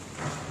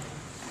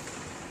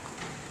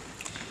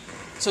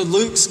So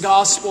Luke's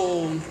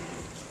gospel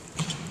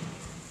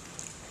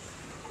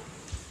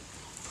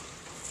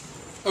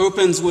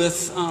opens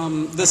with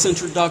this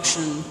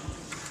introduction.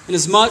 And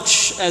as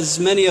much as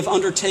many have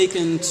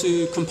undertaken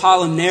to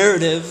compile a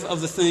narrative of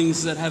the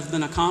things that have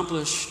been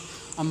accomplished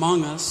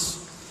among us,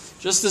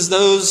 just as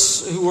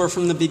those who were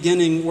from the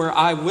beginning were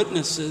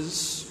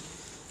eyewitnesses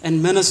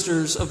and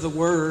ministers of the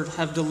word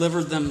have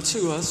delivered them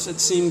to us,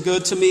 it seemed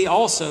good to me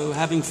also,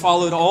 having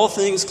followed all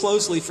things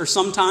closely for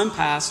some time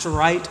past, to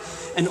write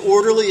an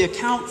orderly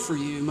account for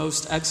you,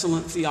 most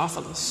excellent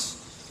Theophilus,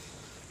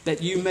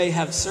 that you may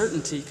have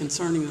certainty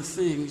concerning the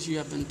things you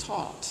have been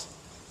taught.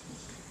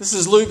 This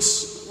is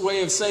Luke's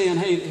way of saying,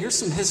 hey, here's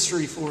some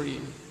history for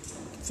you,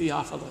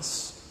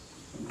 Theophilus.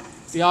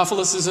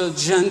 Theophilus is a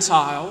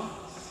Gentile,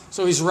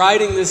 so he's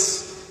writing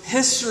this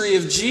history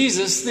of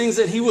Jesus, things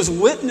that he was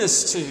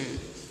witness to.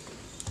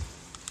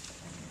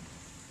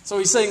 So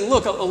he's saying,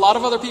 look, a lot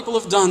of other people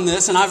have done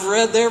this, and I've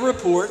read their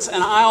reports,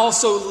 and I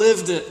also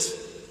lived it.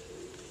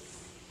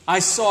 I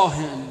saw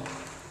him.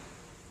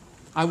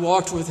 I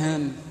walked with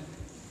him.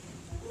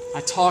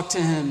 I talked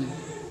to him.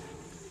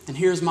 And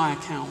here's my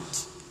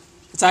account.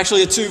 It's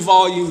actually a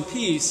 2-volume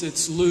piece.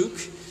 It's Luke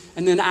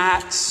and then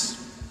Acts.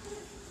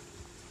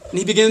 And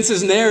he begins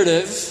his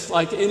narrative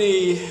like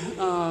any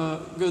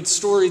good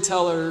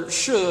storyteller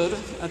should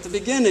at the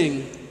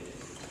beginning.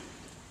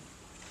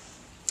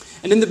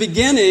 And in the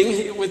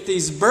beginning, with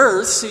these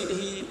births,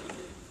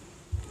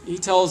 he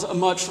tells a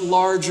much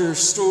larger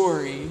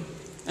story.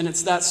 And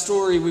it's that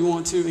story we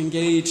want to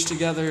engage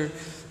together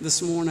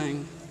this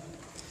morning.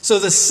 So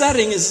the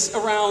setting is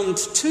around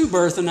 2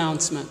 birth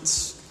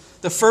announcements.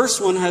 The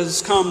first one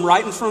has come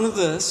right in front of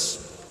this.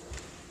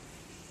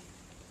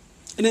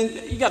 And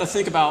then you got to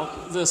think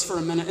about this for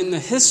a minute. In the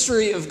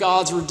history of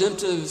God's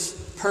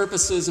redemptive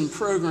purposes and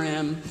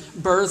program,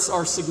 births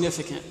are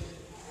significant.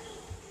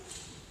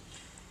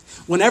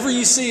 Whenever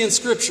you see in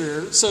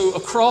Scripture, so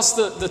across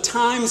the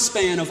time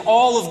span of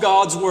all of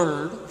God's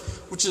Word,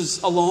 which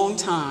is a long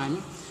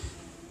time,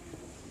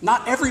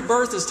 not every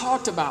birth is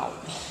talked about.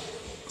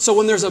 So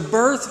when there's a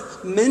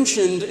birth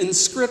mentioned in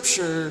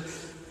Scripture,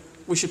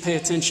 we should pay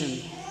attention.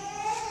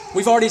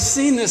 We've already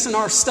seen this in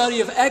our study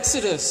of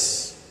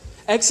Exodus.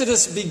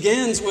 Exodus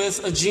begins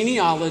with a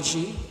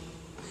genealogy,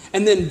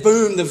 and then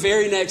boom, the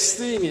very next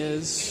thing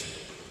is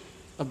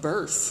a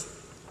birth.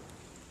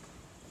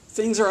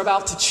 Things are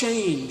about to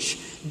change.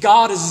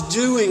 God is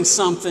doing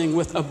something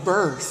with a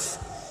birth.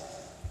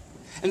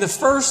 And the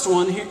first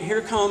one,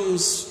 here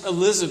comes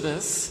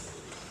Elizabeth.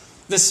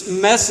 This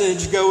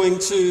message going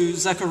to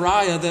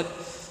Zechariah that,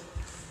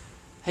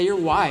 hey, your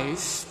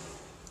wife,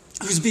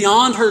 who's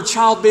beyond her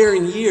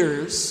childbearing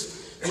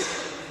years,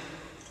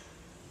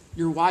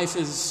 your wife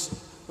is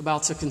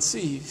about to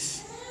conceive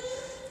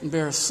and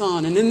bear a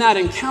son. And in that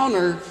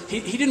encounter,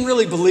 he didn't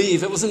really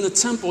believe. It was in the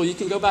temple. You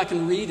can go back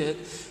and read it.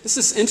 It's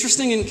this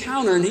interesting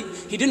encounter, and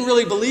he didn't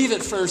really believe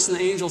at first. And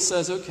the angel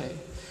says, okay,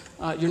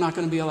 you're not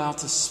going to be allowed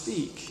to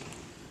speak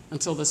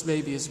until this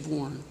baby is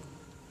born.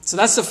 So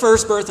that's the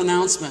first birth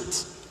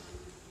announcement.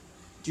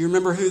 Do you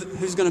remember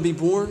who's going to be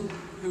born?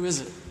 Who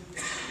is it?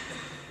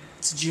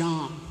 It's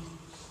John.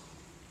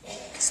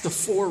 It's the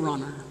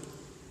forerunner.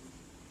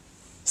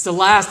 It's the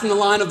last in the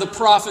line of the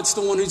prophets,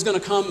 the one who's going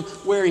to come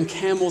wearing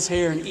camel's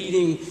hair and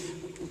eating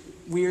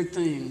weird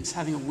things,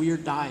 having a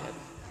weird diet,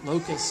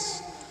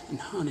 locusts and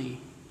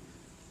honey.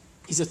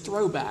 He's a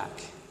throwback.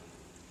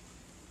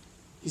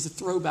 He's a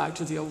throwback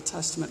to the Old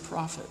Testament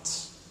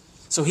prophets.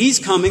 So he's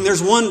coming.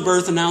 There's one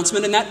birth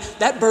announcement, and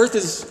that birth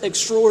is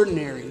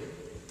extraordinary.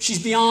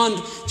 She's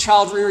beyond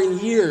child-rearing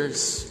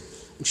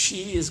years, and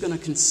she is going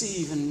to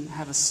conceive and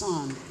have a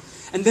son.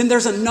 And then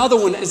there's another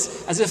one,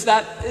 as if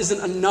that isn't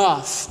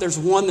enough. There's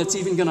one that's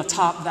even going to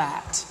top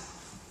that.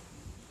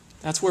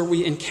 That's where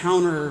we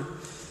encounter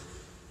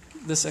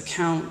this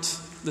account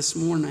this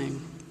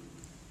morning.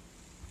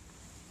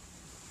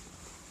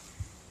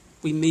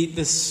 We meet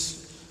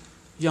this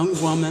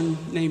young woman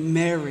named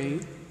Mary.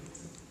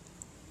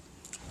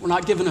 We're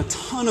not given a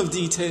ton of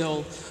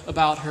detail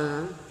about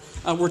her.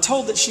 We're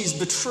told that she's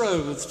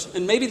betrothed,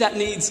 and maybe that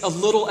needs a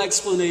little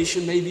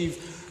explanation. Maybe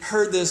you've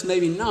heard this,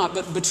 maybe not,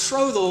 but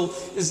betrothal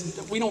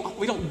is, we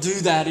don't do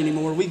that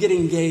anymore. We get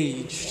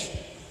engaged.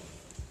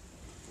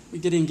 We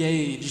get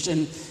engaged,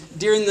 and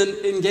during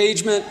the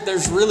engagement,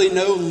 there's really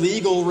no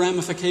legal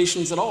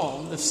ramifications at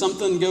all. If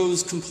something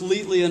goes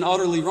completely and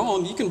utterly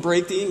wrong, you can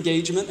break the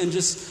engagement and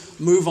just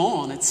move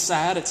on. It's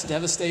sad, it's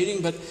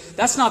devastating, but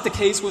that's not the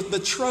case with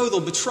betrothal.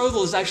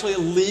 Betrothal is actually a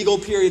legal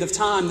period of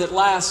time that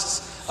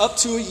lasts up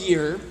to a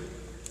year,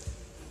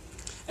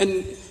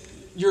 and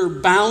you're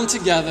bound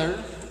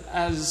together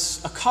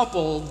as a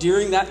couple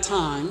during that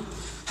time.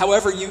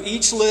 However, you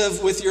each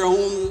live with your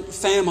own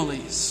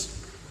families.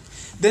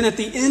 Then at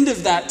the end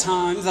of that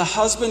time, the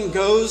husband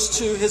goes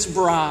to his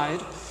bride,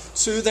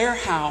 to their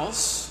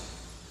house,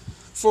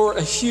 for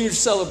a huge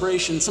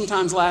celebration,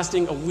 sometimes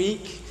lasting a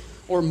week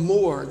or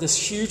more. This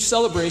huge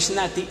celebration.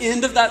 At the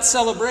end of that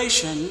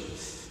celebration,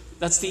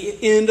 that's the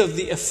end of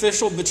the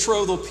official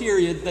betrothal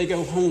period, they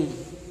go home.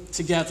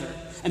 together.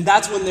 And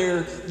that's when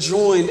they're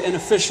joined and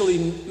officially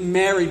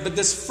married. But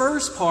this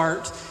first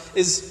part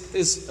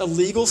is a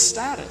legal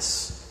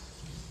status.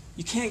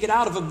 You can't get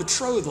out of a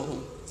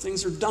betrothal.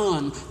 Things are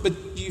done. But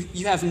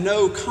you have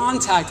no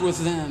contact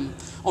with them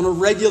on a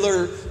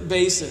regular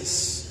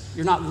basis.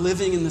 You're not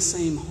living in the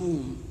same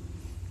home.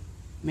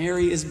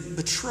 Mary is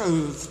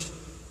betrothed.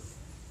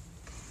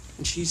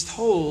 And she's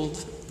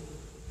told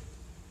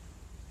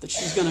that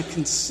she's going to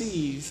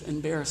conceive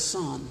and bear a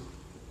son.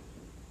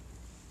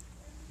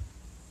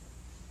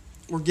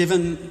 We're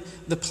given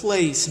the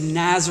place,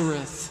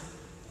 Nazareth.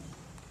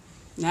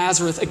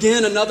 Nazareth.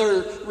 Again,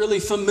 another really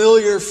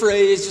familiar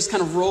phrase, just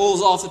kind of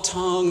rolls off the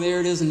tongue. There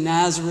it is,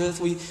 Nazareth.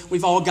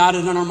 We've all got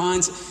it in our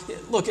minds.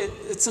 Look,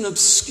 it's an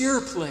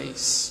obscure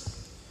place.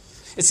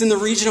 It's in the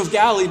region of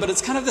Galilee, but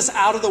it's kind of this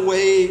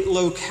out-of-the-way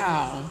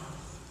locale.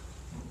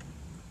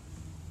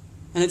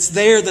 And it's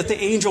there that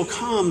the angel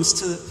comes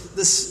to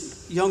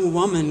this young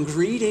woman.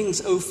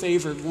 Greetings, O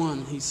favored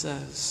one, he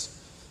says.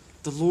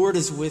 The Lord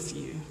is with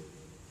you.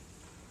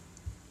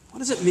 What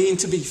does it mean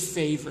to be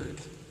favored?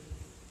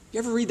 You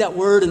ever read that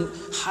word, and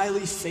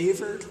highly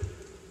favored?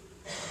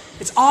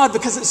 It's odd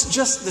because it's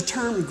just the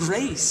term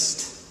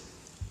graced.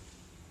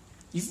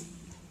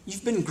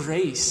 You've been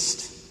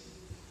graced.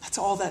 That's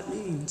all that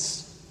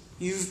means.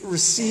 You've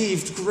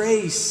received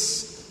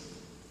grace.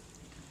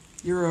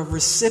 You're a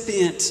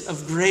recipient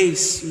of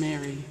grace,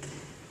 Mary.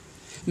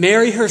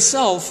 Mary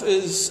herself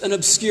is an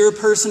obscure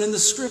person in the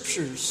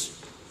Scriptures.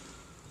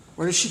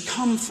 Where does she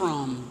come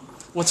from?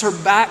 What's her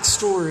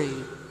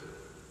backstory?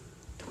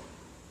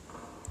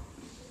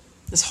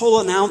 This whole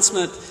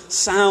announcement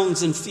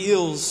sounds and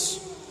feels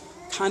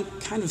kind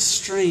of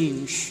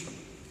strange.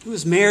 Who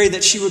is Mary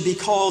that she would be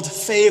called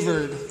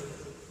favored,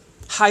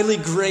 highly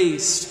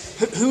graced?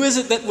 Who is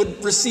it that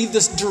would receive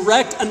this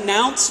direct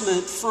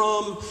announcement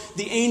from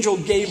the angel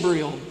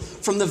Gabriel?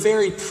 From the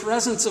very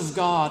presence of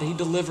God, he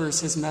delivers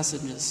his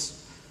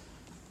messages.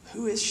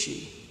 Who is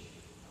she?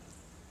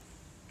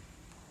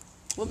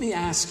 Let me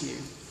ask you,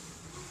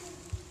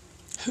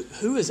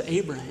 who is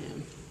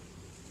Abraham?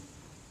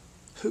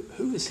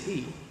 Who is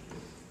he?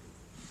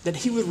 That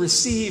he would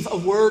receive a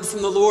word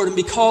from the Lord and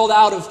be called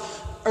out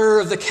of Ur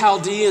of the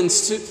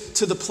Chaldeans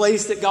to the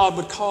place that God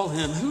would call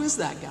him. Who is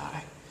that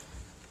guy?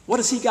 What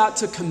has he got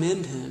to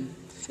commend him?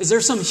 Is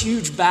there some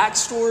huge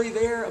backstory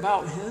there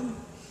about him?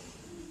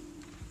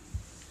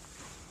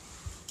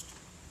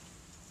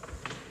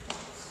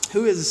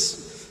 Who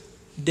is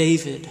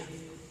David?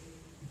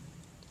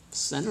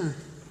 Sinner.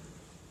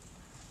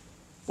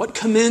 What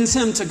commends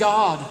him to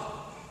God?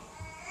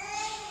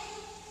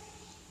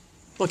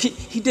 Look,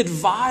 he did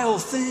vile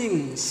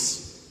things.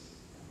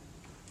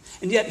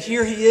 And yet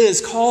here he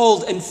is,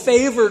 called and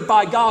favored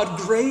by God,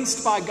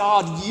 graced by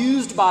God,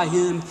 used by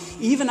him,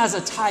 even as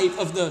a type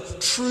of the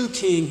true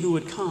king who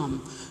would come.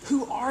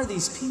 Who are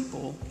these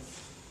people?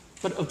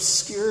 But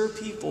obscure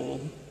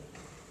people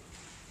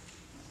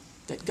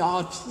that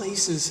God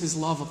places his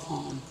love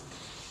upon,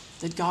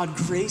 that God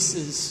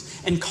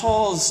graces and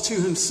calls to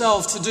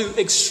himself to do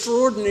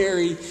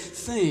extraordinary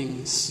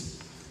things.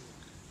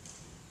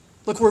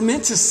 Look, we're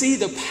meant to see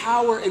the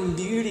power and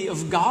beauty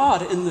of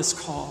God in this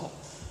call.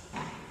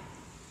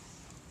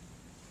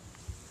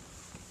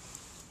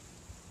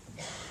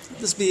 Let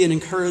this be an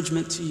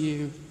encouragement to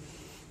you.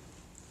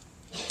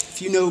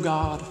 If you know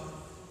God,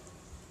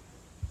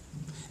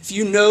 if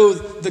you know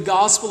the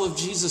gospel of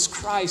Jesus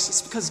Christ,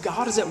 it's because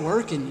God is at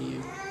work in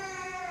you.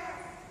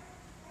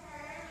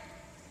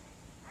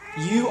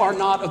 You are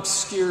not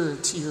obscure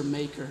to your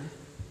Maker.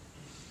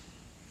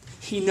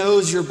 He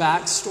knows your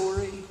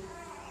backstory.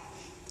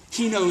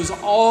 He knows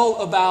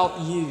all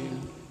about you.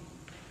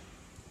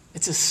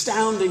 It's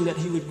astounding that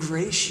he would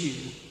grace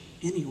you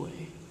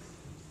anyway.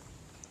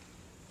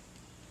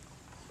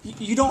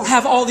 You don't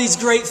have all these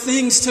great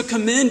things to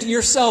commend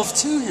yourself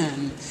to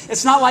him.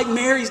 It's not like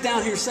Mary's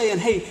down here saying,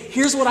 hey,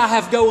 here's what I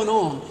have going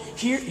on.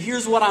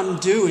 Here's what I'm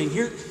doing.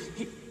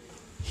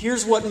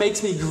 Here's what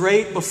makes me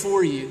great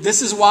before you.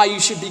 This is why you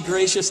should be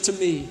gracious to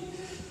me.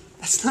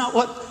 That's not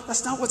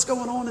what's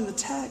going on in the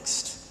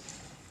text.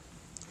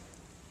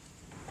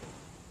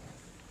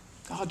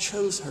 God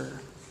chose her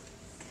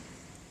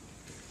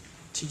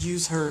to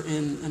use her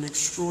in an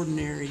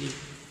extraordinary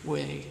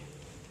way.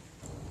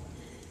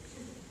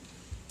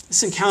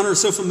 This encounter is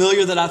so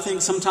familiar that I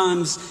think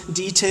sometimes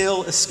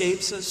detail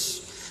escapes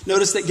us.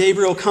 Notice that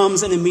Gabriel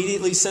comes and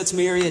immediately sets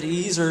Mary at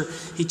ease, or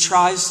he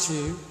tries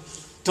to.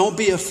 Don't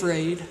be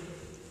afraid.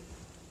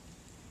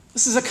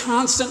 This is a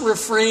constant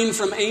refrain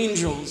from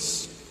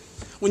angels.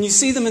 When you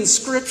see them in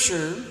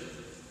Scripture,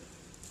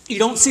 you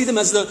don't see them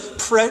as the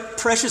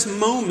precious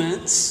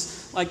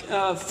moments like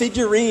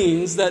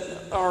figurines that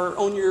are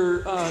on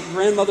your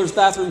grandmother's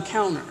bathroom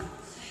counter.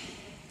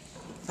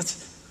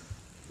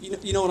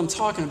 You know what I'm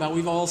talking about.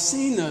 We've all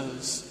seen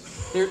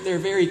those. They're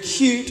very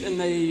cute and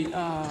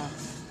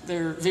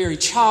they're very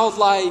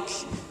childlike.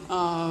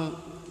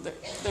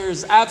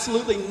 There's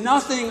absolutely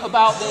nothing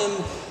about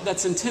them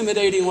that's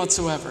intimidating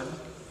whatsoever.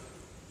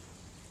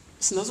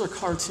 Listen, those are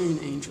cartoon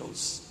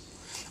angels.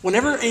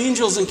 Whenever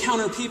angels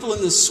encounter people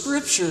in the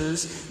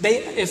scriptures,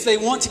 if they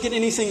want to get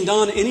anything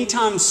done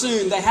anytime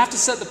soon, they have to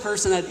set the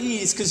person at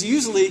ease, because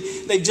usually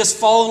they've just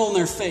fallen on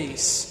their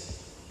face.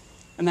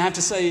 And they have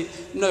to say,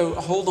 no,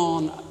 hold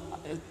on,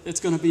 it's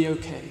going to be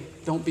okay.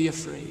 Don't be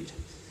afraid.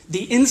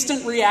 The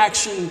instant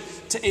reaction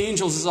to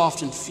angels is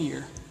often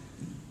fear.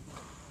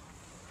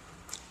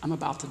 I'm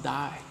about to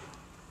die.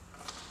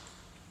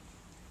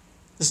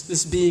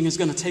 This being is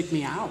going to take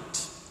me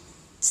out.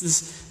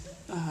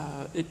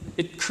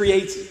 It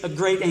creates a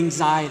great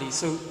anxiety.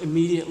 So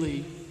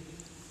immediately,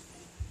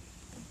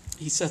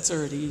 he sets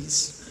her at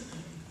ease.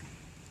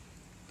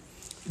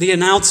 The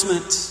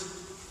announcement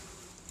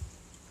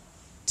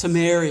to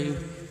Mary,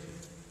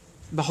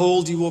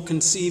 behold, you will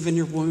conceive in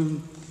your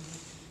womb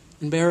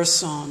and bear a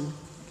son,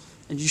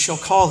 and you shall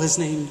call his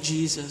name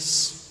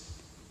Jesus.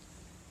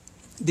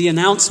 The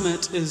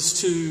announcement is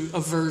to a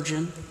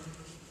virgin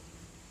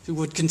who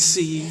would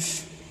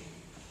conceive.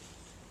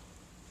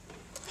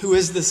 Who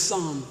is this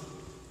son?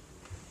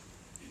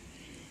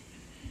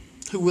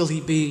 Who will he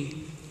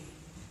be?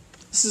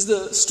 This is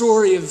the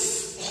story of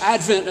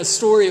Advent, a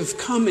story of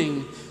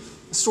coming,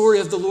 a story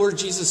of the Lord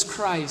Jesus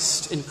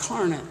Christ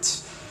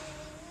incarnate.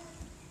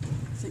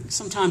 I think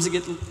sometimes it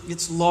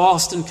gets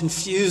lost and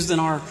confused in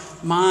our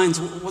minds.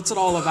 What's it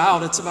all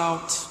about? It's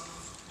about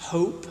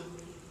hope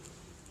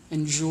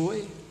and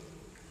joy.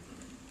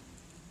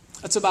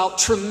 It's about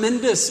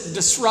tremendous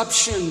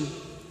disruption.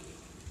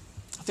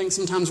 I think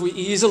sometimes we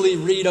easily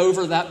read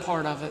over that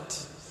part of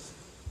it.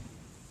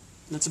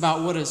 And it's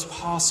about what is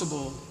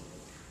possible.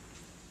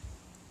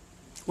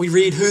 We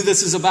read who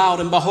this is about.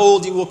 And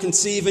behold, you will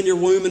conceive in your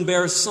womb and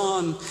bear a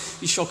son.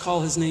 You shall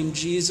call his name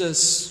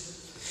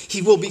Jesus.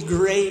 He will be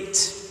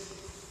great.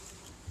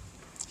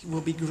 He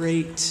will be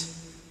great.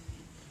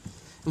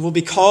 And will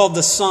be called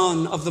the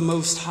Son of the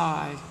Most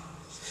High.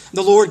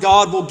 The Lord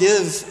God will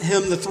give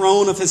him the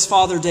throne of his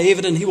father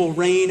David, and he will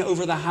reign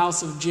over the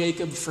house of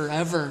Jacob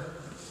forever.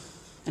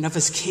 And of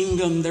his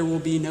kingdom there will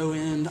be no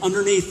end.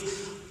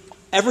 Underneath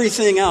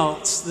everything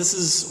else, this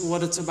is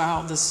what it's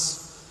about.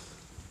 This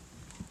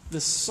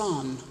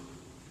Son,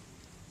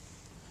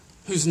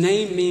 whose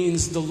name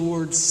means the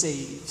Lord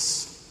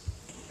saves.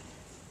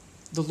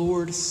 The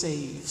Lord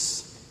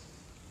saves.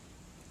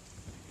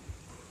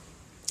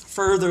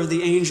 Further,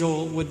 the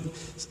angel would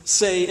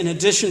say, in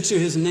addition to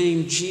his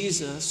name,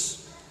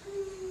 Jesus,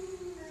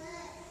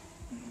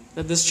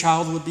 that this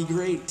child would be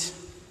great.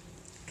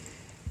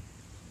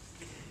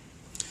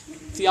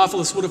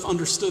 Theophilus would have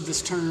understood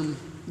this term,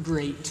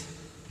 great.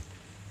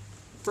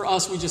 For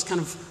us, we just kind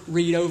of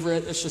read over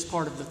it. It's just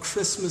part of the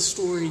Christmas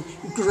story.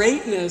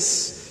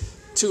 Greatness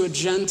to a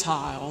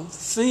Gentile,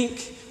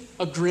 think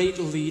a great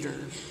leader,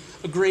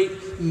 a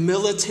great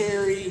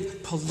military,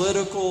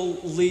 political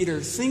leader.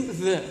 Think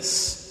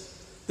this.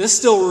 This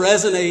still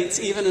resonates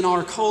even in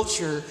our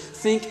culture.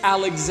 Think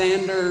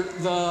Alexander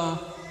the...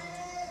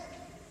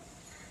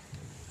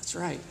 That's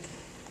right.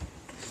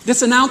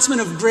 This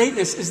announcement of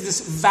greatness is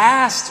this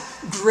vast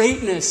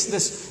greatness.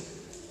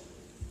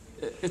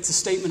 It's a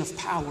statement of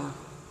power.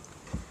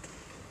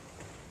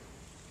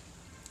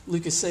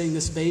 Luke is saying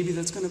this baby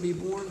that's going to be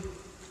born,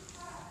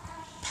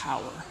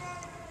 power,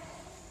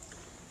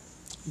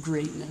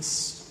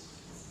 greatness,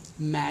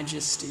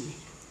 majesty.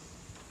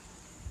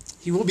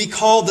 He will be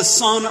called the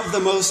Son of the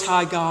Most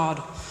High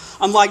God.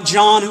 Unlike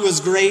John, who was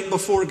great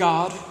before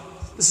God,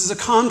 this is a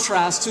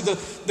contrast to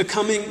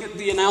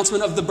the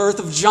announcement of the birth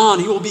of John.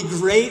 He will be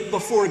great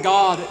before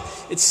God,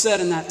 it's said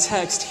in that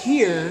text.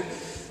 Here,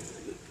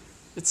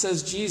 it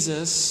says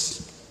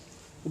Jesus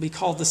will be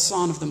called the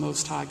Son of the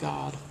Most High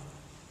God.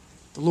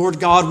 The Lord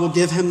God will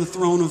give him the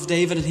throne of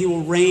David, and he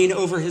will reign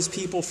over his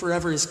people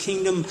forever. His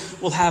kingdom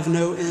will have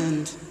no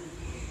end.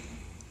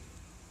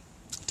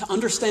 To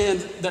understand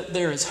that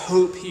there is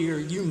hope here,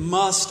 you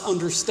must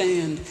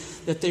understand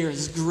that there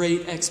is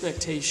great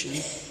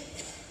expectation,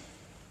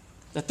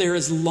 that there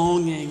is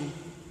longing,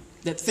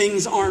 that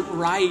things aren't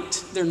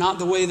right. They're not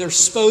the way they're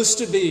supposed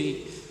to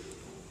be.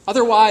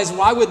 Otherwise,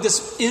 why would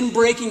this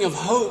inbreaking of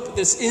hope,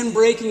 this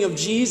inbreaking of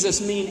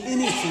Jesus mean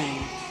anything?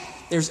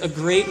 There's a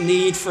great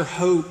need for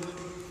hope.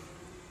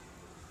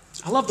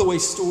 I love the way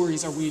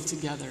stories are weaved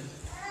together.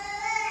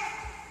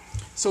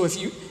 So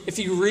if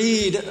you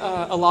read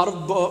a lot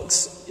of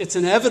books, it's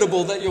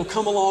inevitable that you'll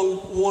come along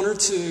one or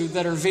two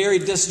that are very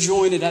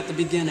disjointed at the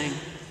beginning.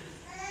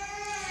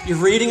 You're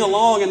reading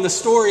along and the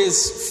story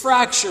is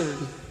fractured.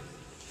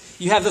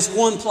 You have this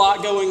one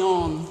plot going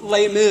on.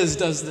 Les Mis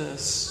does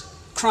this.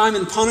 Crime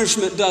and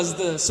Punishment does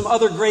this. Some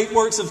other great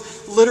works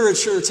of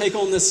literature take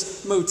on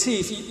this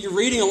motif. You're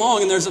reading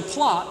along and there's a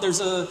plot. There's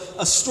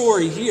a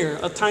story here,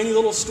 a tiny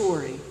little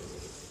story.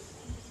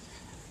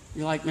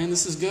 You're like, man,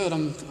 this is good.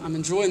 I'm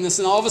enjoying this.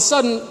 And all of a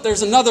sudden,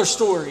 there's another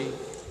story.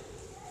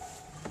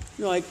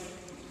 You're like,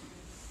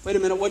 wait a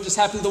minute, what just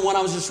happened to the one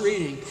I was just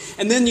reading?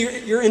 And then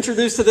you're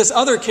introduced to this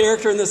other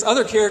character, and this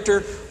other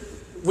character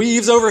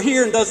weaves over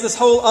here and does this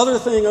whole other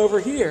thing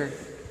over here.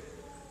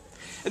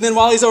 And then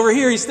while he's over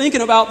here, he's thinking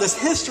about this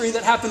history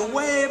that happened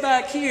way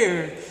back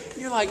here.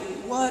 You're like,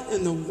 what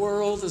in the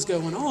world is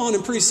going on?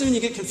 And pretty soon you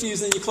get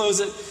confused and you close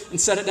it and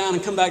set it down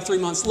and come back 3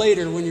 months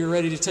later when you're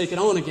ready to take it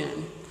on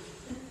again.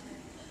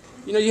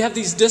 You know, you have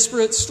these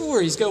disparate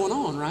stories going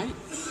on, right?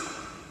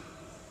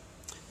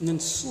 And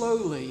then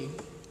slowly,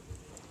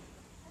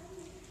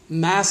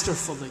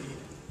 masterfully,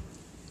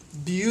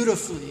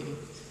 beautifully,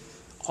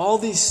 all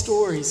these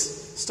stories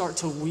start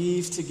to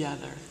weave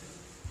together.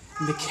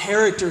 And the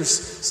characters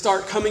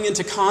start coming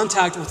into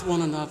contact with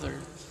one another.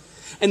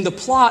 And the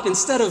plot,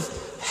 instead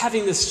of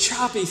having this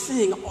choppy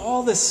thing,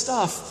 all this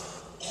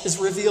stuff is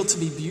revealed to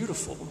be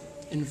beautiful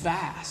and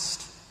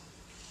vast.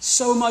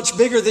 So much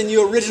bigger than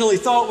you originally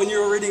thought when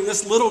you were reading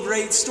this little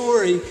great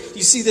story.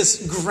 You see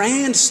this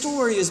grand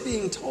story is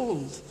being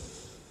told.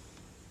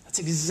 That's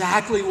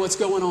exactly what's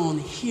going on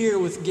here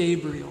with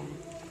Gabriel.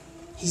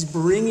 He's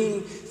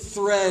bringing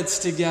threads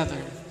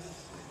together.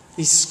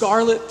 These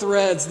scarlet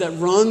threads that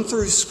run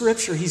through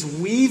Scripture. He's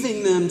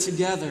weaving them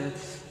together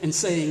and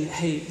saying,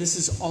 hey, this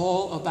is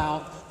all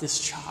about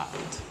this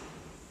child.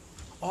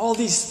 All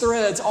these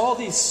threads, all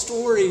these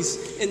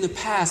stories in the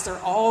past, they're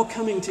all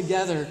coming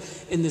together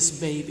in this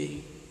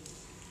baby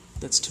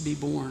that's to be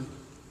born.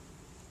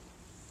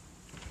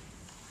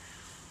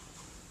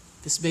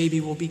 This baby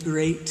will be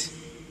great.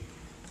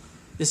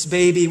 This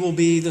baby will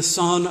be the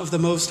Son of the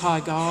Most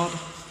High God.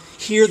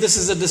 Here, this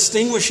is a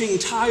distinguishing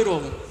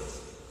title.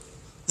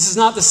 This is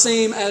not the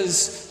same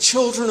as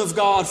children of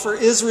God. For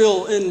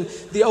Israel in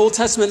the Old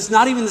Testament, it's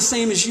not even the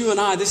same as you and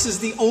I. This is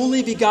the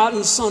only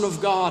begotten Son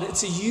of God.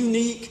 It's a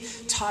unique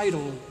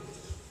title.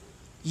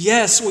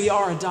 Yes, we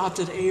are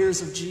adopted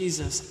heirs of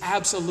Jesus.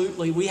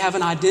 Absolutely. We have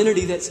an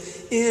identity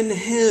that's in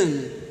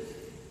Him.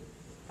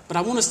 But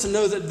I want us to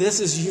know that this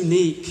is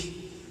unique.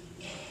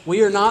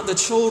 We are not the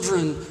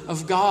children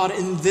of God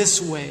in this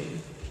way.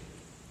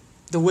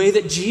 The way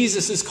that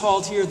Jesus is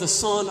called here, the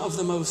Son of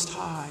the Most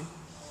High.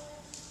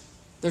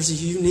 There's a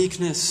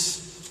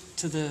uniqueness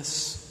to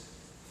this.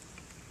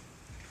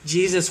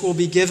 Jesus will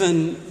be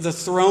given the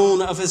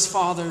throne of his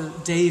father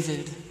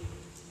David.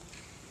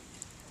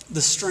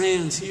 The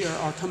strands here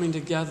are coming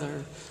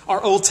together.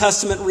 Our Old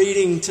Testament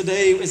reading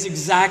today is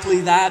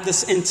exactly that,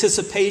 this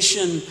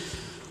anticipation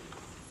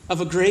of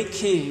a great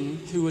king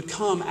who would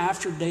come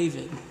after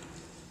David.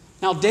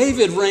 Now,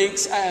 David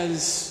ranks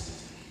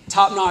as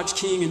top-notch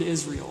king in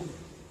Israel.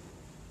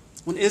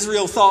 When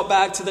Israel thought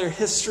back to their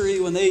history,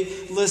 when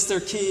they list their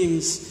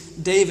kings,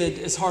 David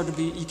is hard to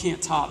beat. You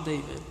can't top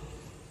David.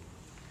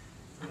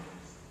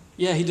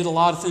 Yeah, he did a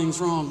lot of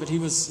things wrong, but he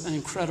was an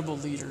incredible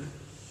leader.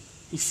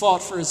 He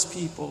fought for his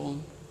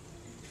people.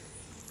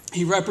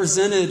 He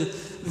represented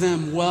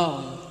them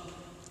well.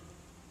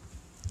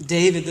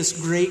 David, this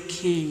great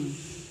king.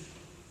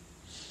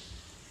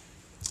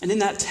 And in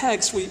that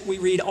text, we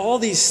read all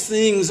these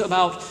things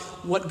about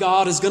what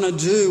God is going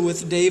to do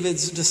with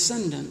David's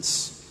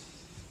descendants.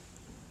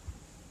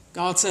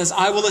 God says,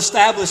 I will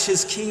establish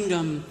his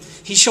kingdom.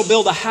 He shall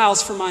build a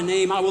house for my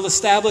name. I will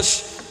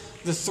establish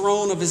the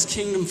throne of his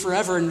kingdom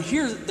forever. And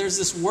here there's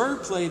this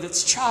wordplay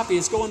that's choppy.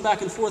 It's going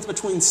back and forth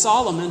between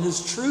Solomon,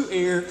 his true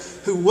heir,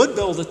 who would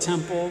build a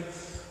temple.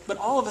 But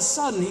all of a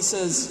sudden he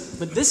says,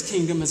 but this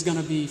kingdom is going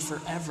to be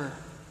forever.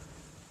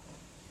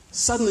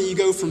 Suddenly you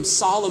go from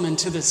Solomon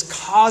to this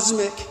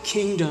cosmic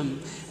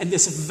kingdom and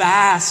this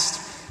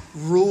vast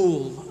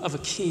rule of a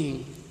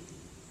king.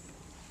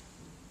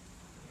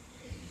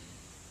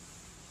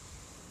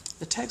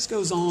 The text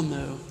goes on,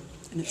 though,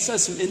 and it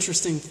says some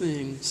interesting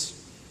things.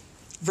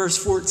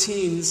 Verse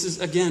 14, this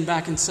is again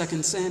back in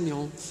 2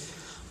 Samuel.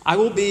 I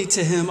will be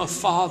to him a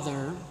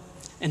father,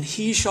 and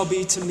he shall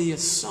be to me a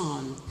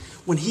son.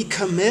 When he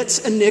commits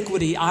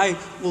iniquity, I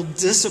will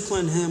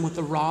discipline him with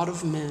the rod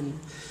of men,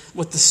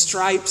 with the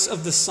stripes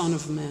of the Son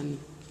of Men.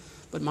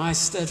 But my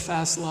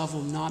steadfast love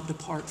will not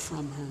depart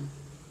from him.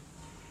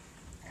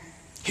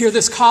 Here,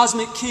 this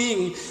cosmic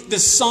king,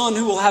 this son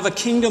who will have a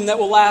kingdom that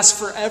will last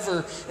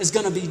forever, is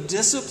going to be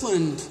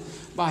disciplined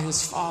by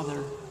his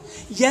father.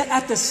 Yet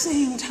at the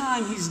same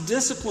time he's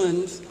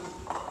disciplined,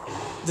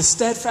 the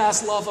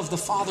steadfast love of the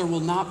father will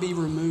not be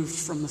removed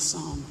from the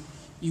son.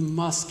 You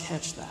must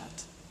catch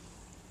that.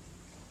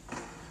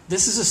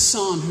 This is a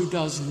son who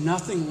does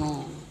nothing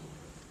wrong.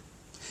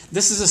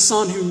 This is a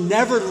son who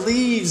never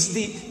leaves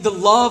the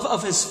love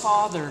of his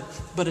father,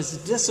 but is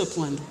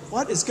disciplined.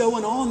 What is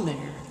going on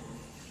there?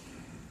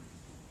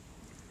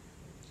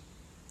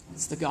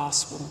 It's the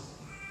gospel.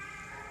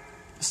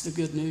 It's the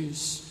good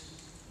news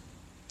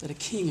that a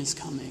king is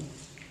coming.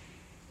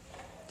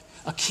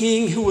 A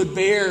king who would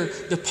bear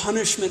the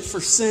punishment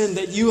for sin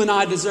that you and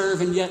I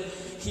deserve, and yet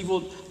he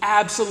will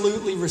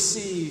absolutely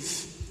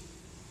receive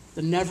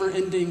the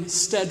never-ending,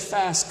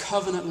 steadfast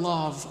covenant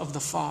love of the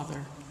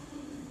Father.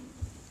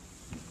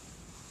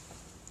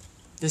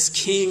 This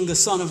king, the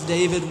son of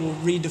David, will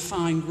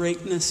redefine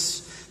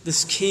greatness.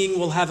 This king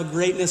will have a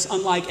greatness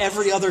unlike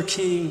every other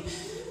king.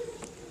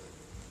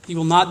 He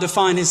will not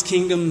define his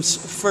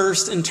kingdoms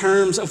first in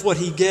terms of what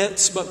he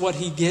gets, but what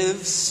he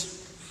gives.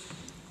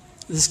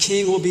 This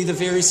king will be the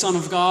very Son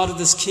of God.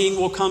 This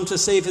king will come to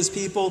save his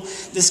people.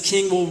 This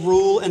king will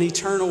rule an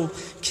eternal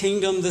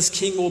kingdom. This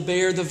king will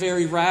bear the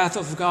very wrath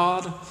of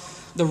God,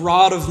 the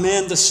rod of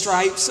men, the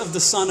stripes of the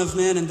Son of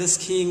Men, and this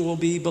king will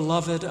be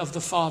beloved of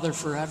the Father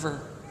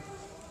forever.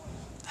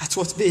 That's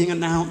what's being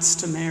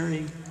announced to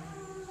Mary.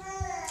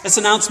 This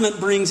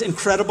announcement brings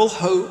incredible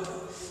hope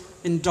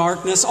in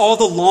darkness. All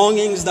the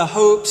longings, the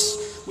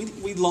hopes,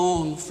 we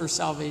long for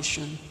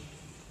salvation.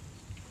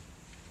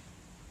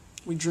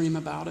 We dream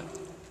about it.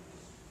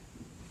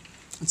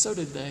 And so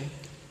did they.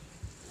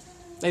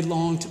 They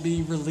longed to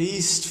be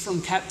released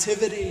from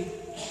captivity.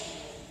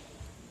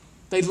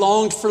 They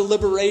longed for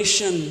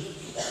liberation.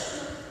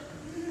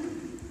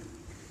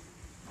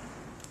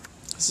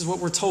 This is what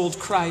we're told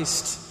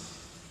Christ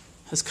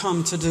has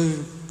come to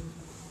do.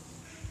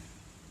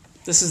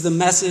 This is the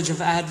message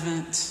of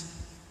Advent.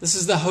 This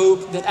is the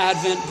hope that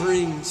Advent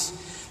brings.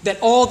 That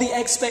all the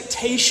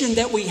expectation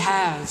that we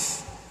have,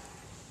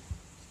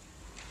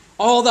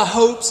 all the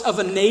hopes of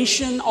a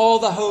nation, all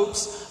the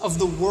hopes of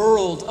the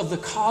world, of the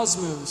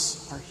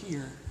cosmos are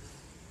here.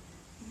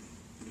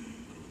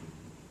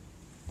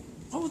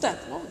 What would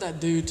that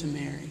do to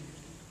Mary?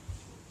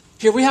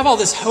 Here we have all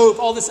this hope,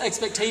 all this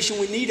expectation.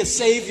 We need a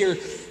Savior.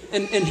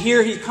 And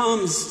here he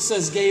comes,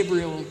 says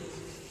Gabriel.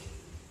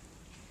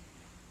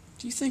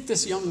 Do you think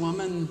this young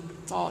woman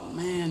thought,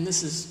 man,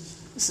 this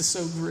is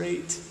so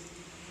great.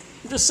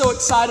 I'm just so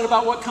excited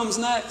about what comes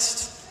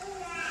next.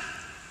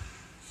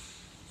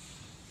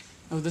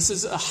 Oh, this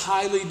is a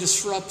highly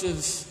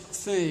disruptive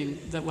thing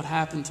that would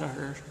happen to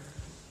her.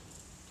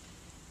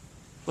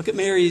 Look at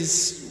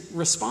Mary's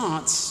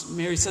response.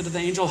 Mary said to the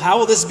angel, "How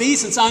will this be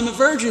since I'm a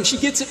virgin?" She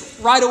gets it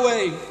right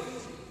away.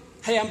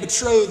 Hey, I'm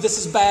betrothed. This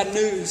is bad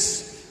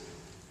news.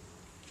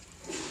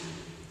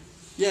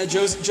 Yeah,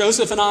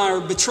 Joseph and I are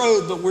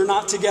betrothed, but we're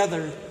not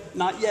together.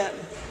 Not yet.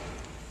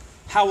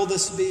 How will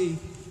this be?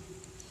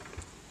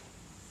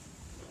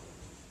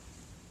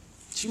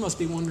 She must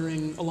be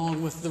wondering,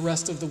 along with the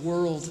rest of the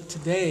world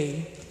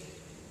today,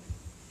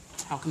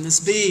 how can this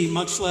be,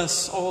 much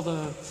less all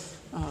the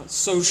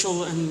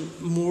social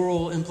and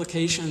moral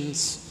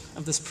implications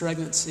of this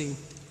pregnancy.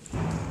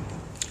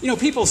 You know,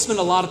 people spend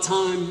a lot of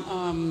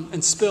time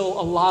and spill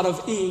a lot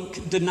of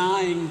ink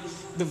denying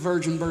the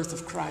virgin birth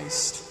of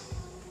Christ.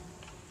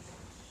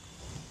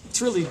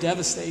 It's really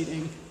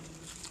devastating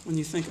when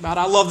you think about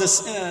it. I love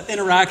this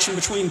interaction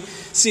between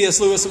C.S.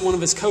 Lewis and one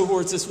of his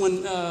cohorts.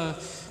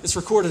 It's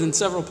recorded in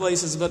several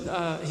places,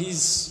 but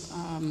he's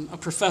a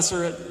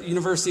professor at the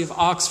University of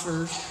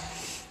Oxford.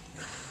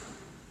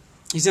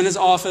 He's in his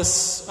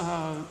office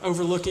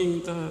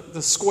overlooking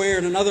the square,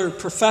 and another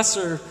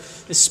professor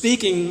is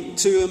speaking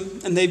to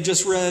him, and they've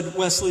just read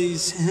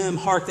Wesley's hymn,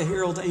 "Hark the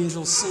Herald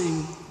Angels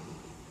Sing."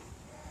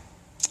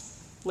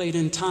 Late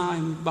in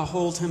time,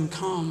 behold him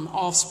come,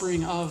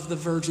 offspring of the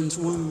virgin's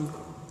womb.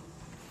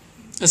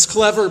 This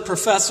clever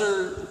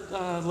professor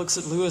looks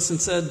at Lewis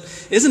and said,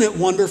 "Isn't it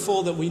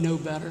wonderful that we know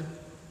better?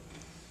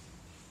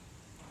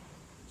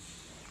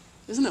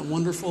 Isn't it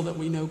wonderful that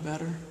we know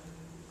better?"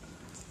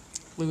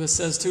 Lewis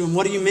says to him,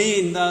 "What do you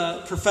mean?"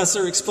 The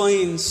professor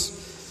explains,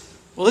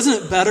 "Well, isn't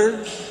it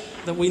better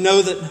that we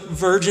know that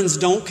virgins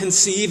don't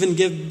conceive and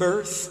give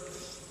birth?"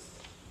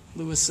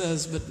 Lewis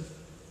says, "But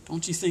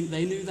don't you think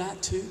they knew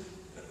that too?"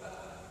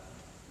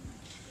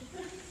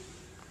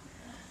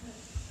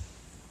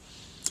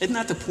 Isn't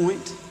that the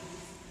point?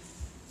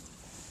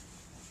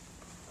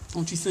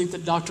 Don't you think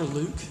that Dr.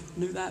 Luke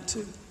knew that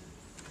too?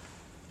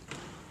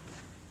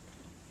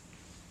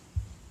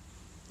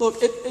 Look,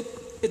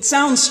 it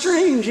sounds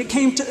strange. It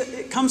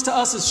comes to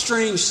us as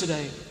strange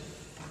today.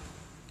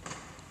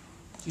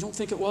 You don't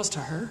think it was to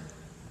her?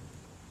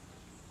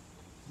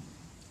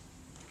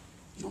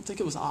 You don't think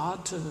it was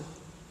odd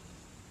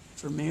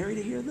for Mary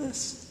to hear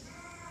this?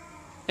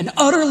 And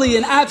utterly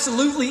and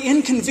absolutely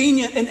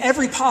inconvenient in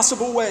every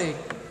possible way.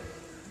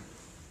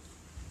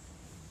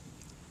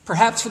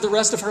 Perhaps for the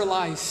rest of her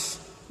life,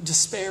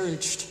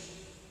 disparaged.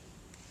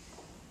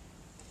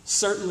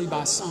 Certainly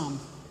by some.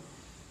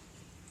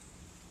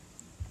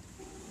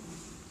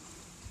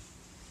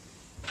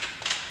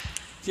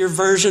 Your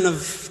version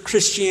of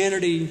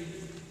Christianity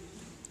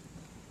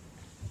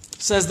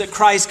says that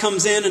Christ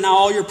comes in and now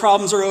all your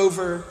problems are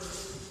over.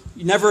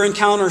 You never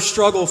encounter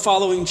struggle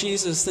following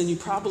Jesus, then you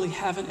probably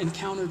haven't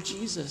encountered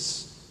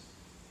Jesus.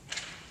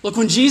 Look,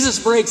 when Jesus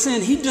breaks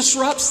in, he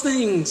disrupts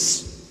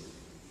things.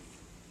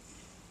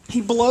 He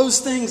blows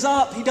things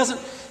up. He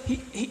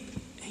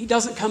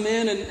doesn't come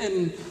in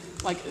and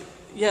like,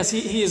 yes,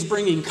 he is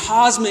bringing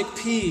cosmic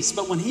peace,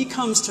 but when he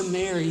comes to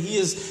Mary, he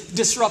is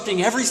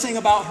disrupting everything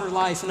about her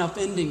life and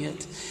upending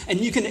it. And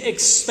you can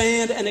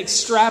expand and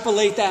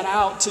extrapolate that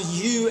out to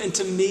you and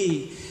to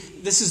me.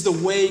 This is the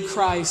way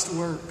Christ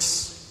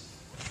works.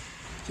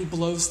 He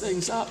blows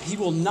things up. He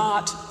will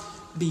not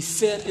be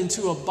fit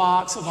into a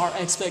box of our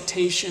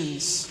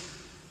expectations.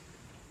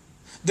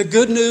 The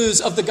good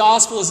news of the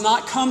gospel is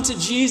not come to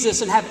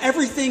Jesus and have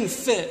everything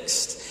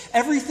fixed,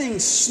 everything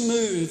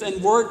smooth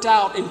and worked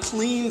out in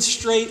clean,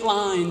 straight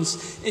lines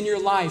in your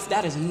life.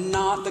 That is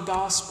not the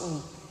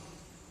gospel.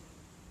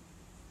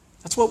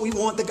 That's what we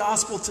want the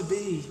gospel to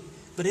be.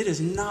 But it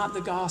is not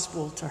the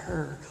gospel to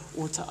her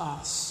or to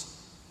us.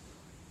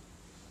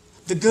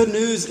 The good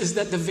news is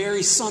that the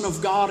very Son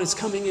of God is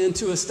coming in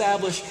to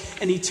establish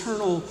an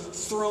eternal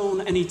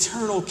throne, an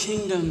eternal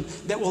kingdom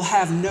that will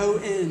have no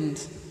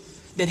end,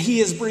 that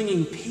he is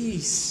bringing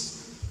peace.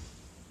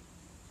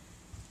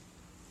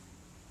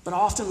 But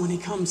often when he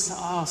comes to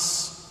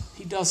us,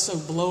 he does so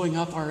blowing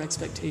up our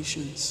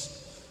expectations.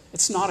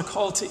 It's not a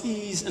call to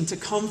ease and to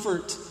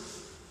comfort.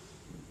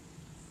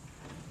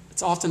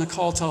 It's often a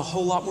call to a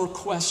whole lot more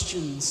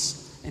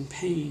questions and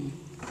pain.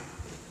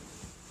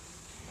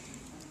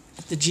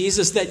 If the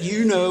Jesus that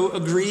you know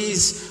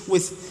agrees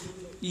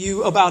with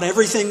you about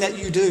everything that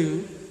you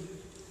do,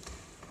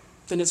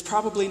 then it's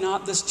probably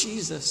not this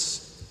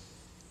Jesus.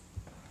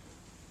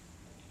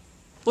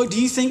 Look,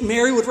 do you think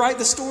Mary would write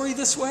the story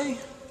this way?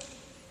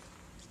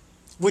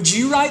 Would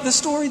you write the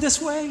story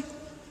this way?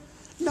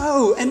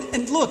 No.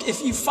 And look,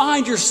 if you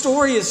find your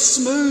story is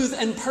smooth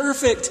and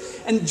perfect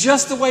and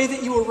just the way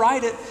that you will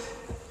write it,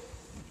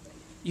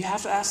 you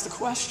have to ask the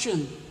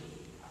question,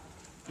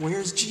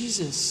 where's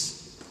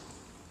Jesus?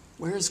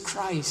 Where's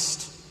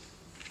Christ?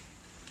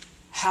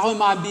 How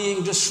am I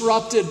being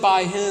disrupted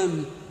by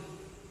him?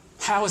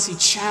 How is he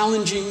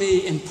challenging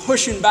me and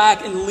pushing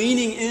back and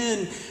leaning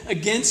in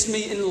against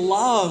me in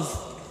love?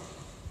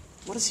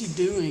 What is he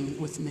doing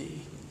with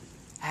me?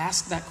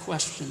 Ask that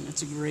question.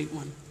 It's a great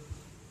one.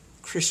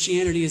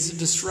 Christianity is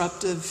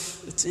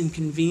disruptive, it's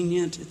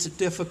inconvenient, it's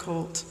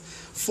difficult,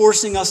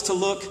 forcing us to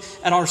look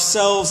at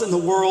ourselves and the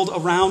world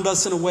around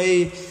us in a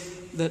way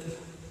that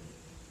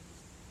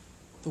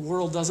the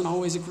world doesn't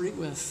always agree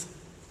with.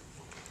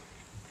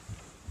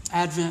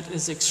 Advent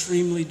is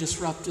extremely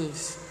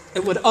disruptive.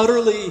 It would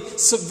utterly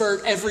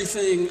subvert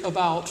everything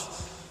about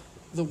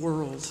the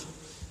world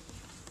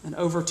and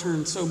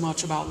overturn so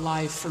much about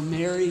life for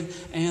Mary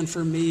and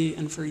for me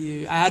and for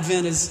you.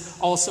 Advent is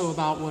also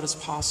about what is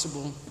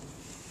possible.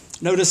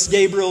 Notice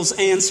Gabriel's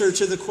answer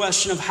to the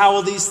question of how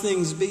will these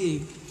things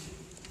be?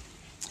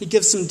 He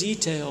gives some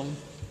detail.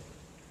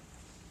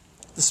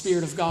 The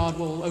Spirit of God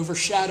will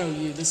overshadow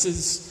you. This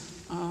is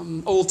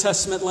Old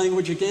Testament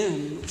language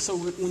again. So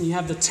when you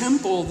have the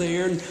temple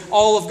there and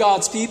all of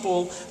God's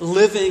people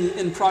living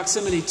in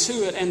proximity to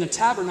it and the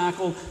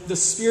tabernacle, the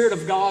Spirit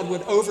of God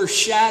would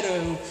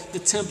overshadow the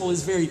temple.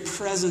 His very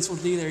presence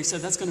would be there. He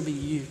said, that's going to be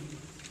you.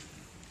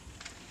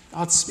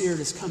 God's Spirit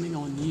is coming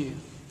on you.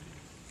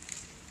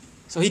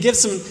 So he gives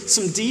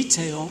some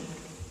detail,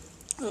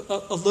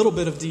 a little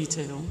bit of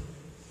detail.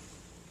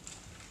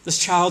 This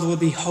child would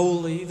be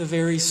holy, the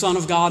very Son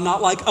of God,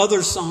 not like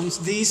other sons,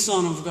 the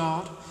Son of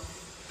God.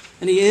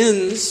 And he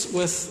ends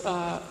with,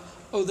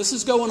 this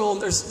is going on.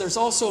 There's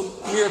also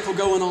a miracle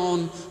going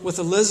on with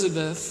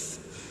Elizabeth.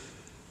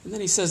 And then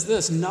he says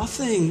this,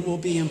 nothing will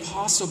be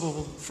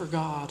impossible for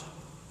God.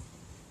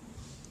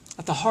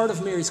 At the heart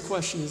of Mary's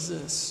question is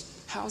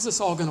this, how is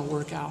this all going to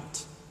work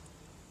out?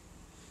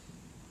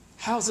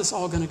 How's this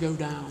all going to go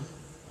down?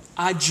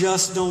 I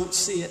just don't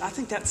see it. I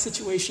think that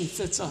situation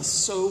fits us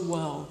so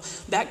well.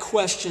 That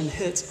question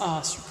hits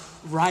us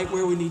right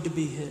where we need to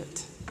be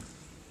hit.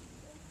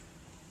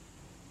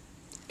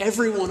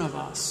 Every one of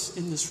us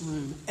in this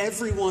room,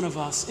 every one of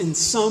us in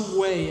some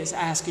way is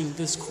asking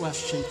this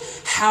question.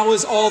 How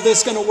is all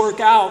this going to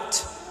work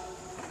out?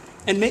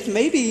 And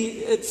maybe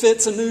it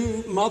fits a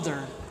new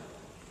mother.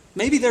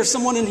 Maybe there's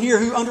someone in here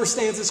who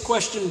understands this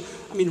question,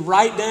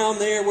 right down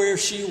there where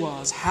she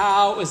was.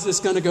 How is this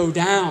going to go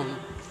down?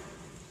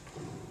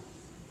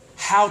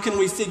 How can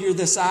we figure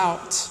this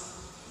out?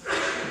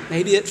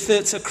 Maybe it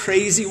fits a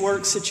crazy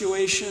work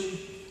situation.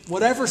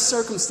 Whatever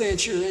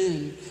circumstance you're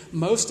in,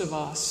 most of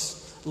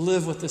us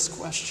live with this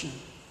question.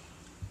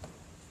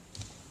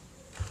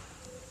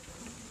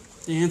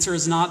 The answer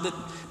is not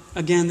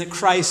that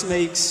Christ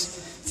makes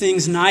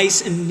things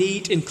nice and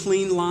neat and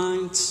clean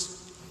lines.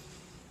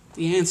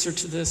 The answer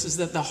to this is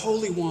that the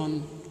Holy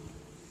One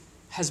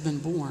has been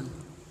born.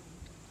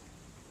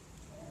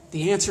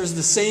 The answer is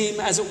the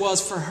same as it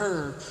was for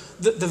her.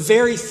 The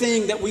very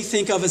thing that we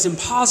think of as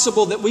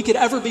impossible, that we could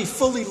ever be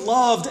fully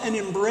loved and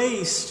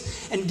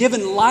embraced and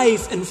given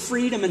life and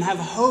freedom and have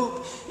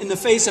hope in the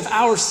face of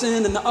our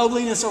sin and the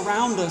ugliness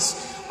around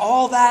us,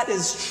 all that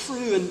is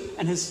true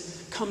and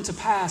has come to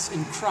pass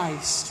in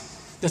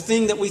Christ. The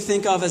thing that we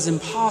think of as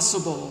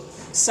impossible,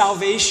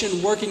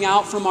 salvation working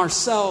out from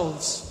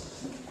ourselves,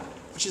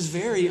 which is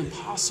very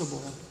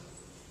impossible.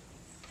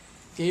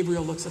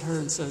 Gabriel looks at her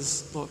and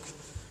says, look,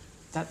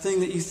 that thing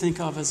that you think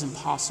of as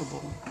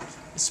impossible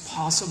is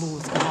possible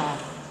with God.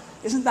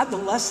 Isn't that the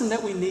lesson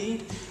that we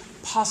need?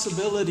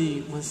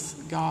 Possibility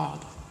with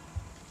God.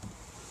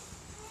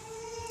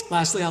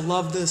 Lastly, I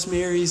love this,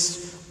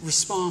 Mary's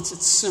response.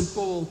 It's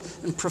simple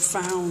and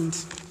profound.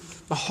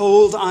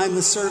 Behold, I am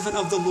the servant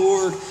of the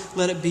Lord.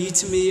 Let it be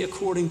to me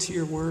according to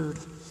your word.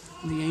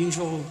 And the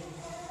angel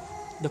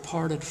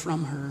departed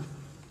from her.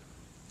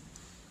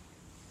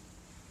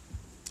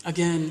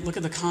 Again, look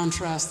at the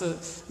contrast.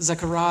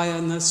 Zechariah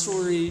in the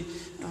story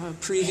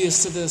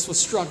previous to this was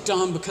struck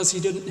dumb because he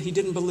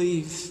didn't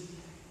believe.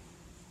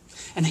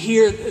 And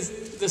here,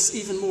 this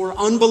even more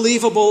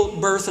unbelievable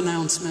birth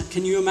announcement.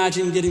 Can you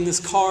imagine getting this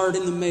card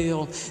in the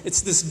mail?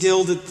 It's this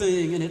gilded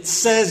thing, and it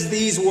says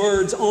these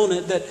words on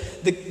it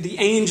that the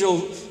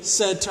angel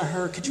said to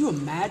her. Could you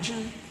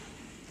imagine?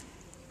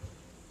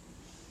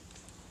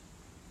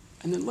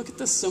 And then look at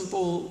the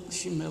simple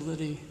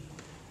humility.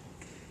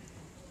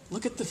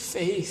 Look at the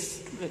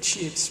faith that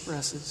she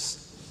expresses.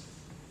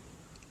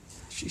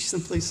 She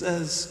simply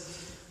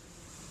says,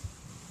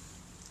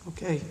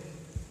 okay,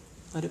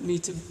 let it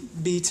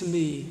be to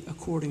me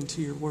according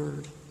to your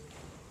word.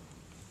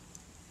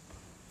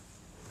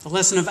 The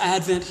lesson of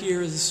Advent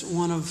here is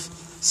one of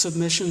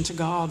submission to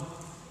God,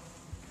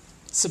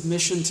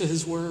 submission to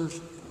his word.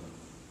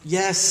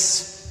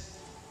 Yes,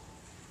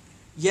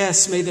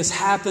 may this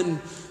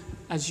happen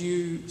as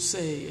you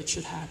say it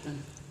should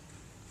happen.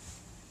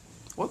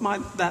 What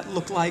might that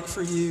look like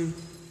for you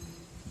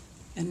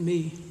and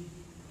me?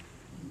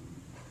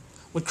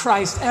 Would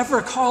Christ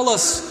ever call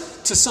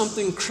us to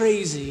something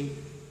crazy?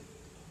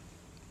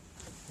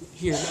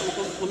 Here,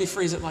 let me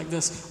phrase it like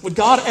this. Would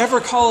God ever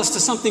call us to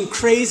something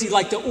crazy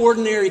like the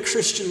ordinary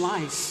Christian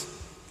life?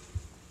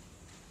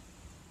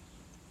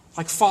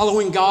 Like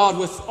following God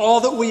with all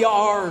that we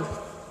are.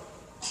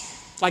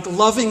 Like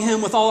loving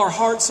him with all our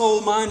heart,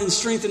 soul, mind, and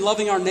strength, and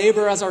loving our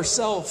neighbor as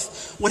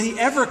ourselves. Would he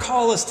ever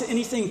call us to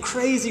anything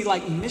crazy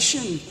like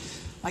mission?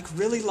 Like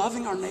really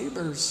loving our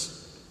neighbors?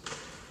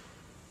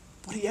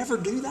 Would he ever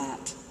do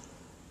that?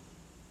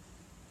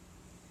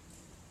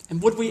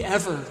 And would we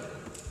ever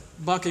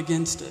buck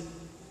against it?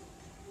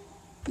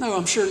 No,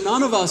 I'm sure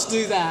none of us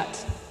do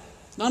that.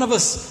 None of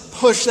us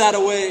push that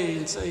away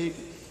and say,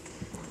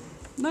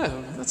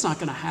 no, that's not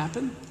going to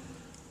happen.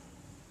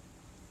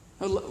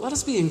 Let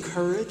us be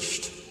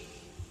encouraged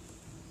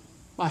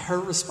by her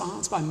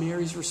response, by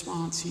Mary's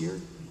response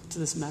here to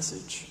this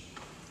message.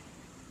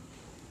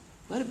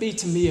 Let it be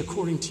to me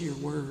according to your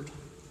word.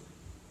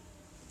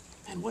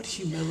 And what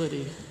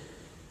humility.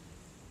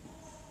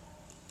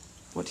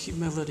 What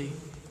humility.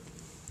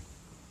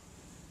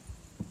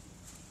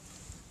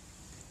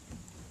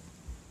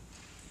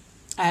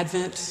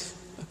 Advent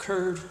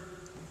occurred.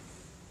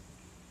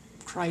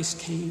 Christ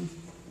came,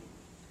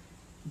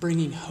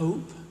 bringing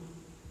hope.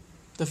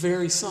 The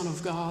very Son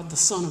of God, the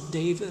Son of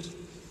David,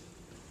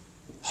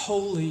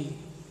 holy,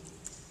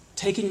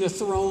 taking the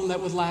throne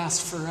that would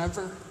last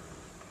forever.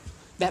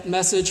 That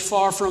message,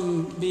 far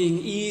from being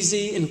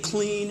easy and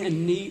clean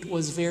and neat,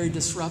 was very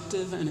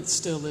disruptive, and it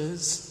still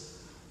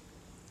is.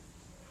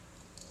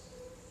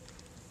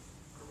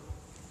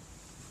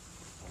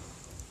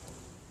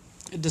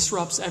 It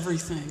disrupts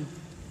everything.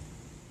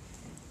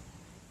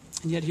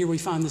 And yet here we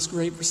find this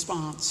great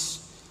response.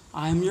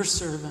 I am your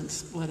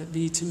servant. Let it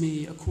be to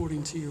me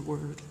according to your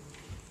word.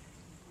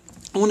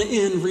 I want to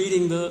end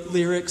reading the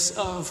lyrics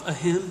of a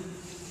hymn.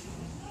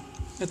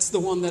 It's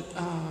the one that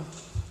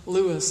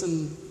Lewis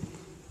and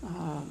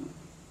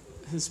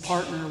his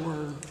partner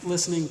were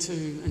listening to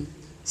and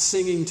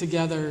singing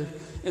together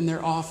in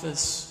their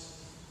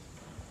office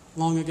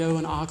long ago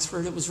in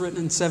Oxford. It was written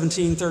in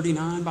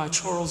 1739 by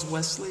Charles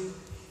Wesley.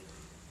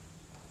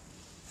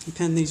 He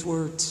penned these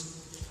words.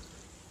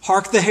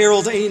 Hark the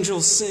herald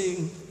angels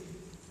sing.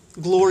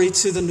 Glory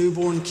to the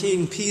newborn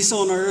King, peace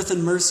on earth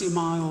and mercy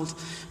mild,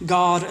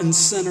 God and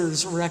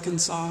sinners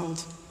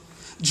reconciled.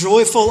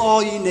 Joyful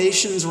all ye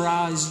nations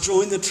rise,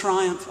 join the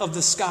triumph of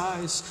the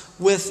skies,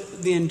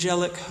 with the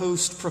angelic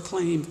host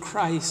proclaim,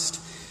 Christ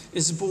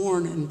is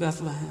born in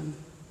Bethlehem.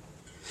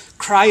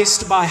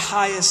 Christ by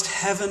highest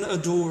heaven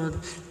adored,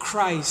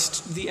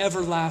 Christ the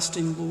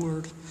everlasting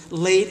Lord.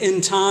 Late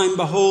in time,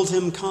 behold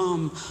him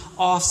come,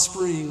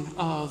 offspring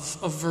of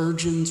a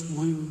virgin's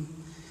womb.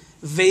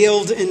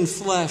 Veiled in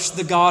flesh,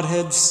 the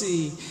Godhead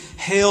see.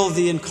 Hail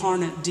the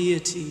incarnate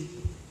deity.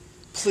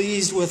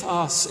 Pleased with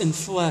us in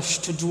flesh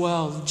to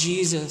dwell,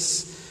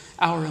 Jesus,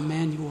 our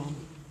Emmanuel.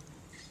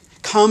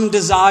 Come,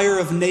 desire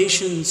of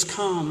nations,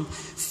 come.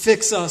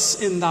 Fix us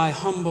in thy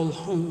humble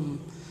home.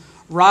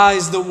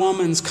 Rise the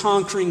woman's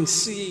conquering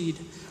seed.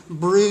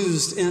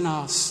 Bruised in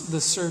us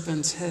the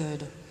serpent's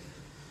head.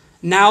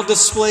 Now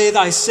display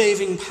thy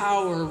saving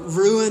power,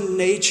 ruin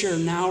nature,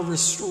 now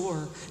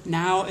restore,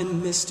 now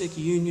in mystic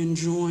union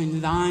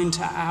join, thine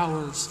to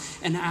ours,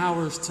 and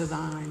ours to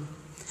thine.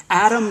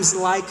 Adam's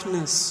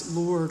likeness,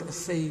 Lord,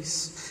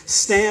 efface,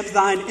 stamp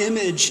thine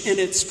image in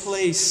its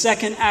place,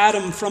 second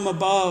Adam from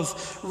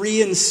above,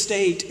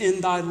 reinstate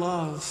in thy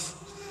love.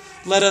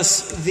 Let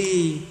us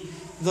thee,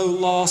 though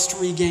lost,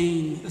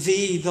 regain,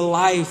 thee, the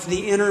life,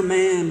 the inner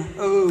man,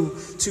 oh,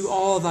 to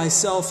all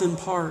thyself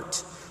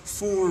impart,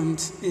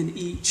 formed in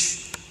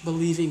each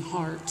believing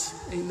heart.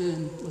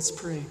 Amen. Let's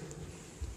pray.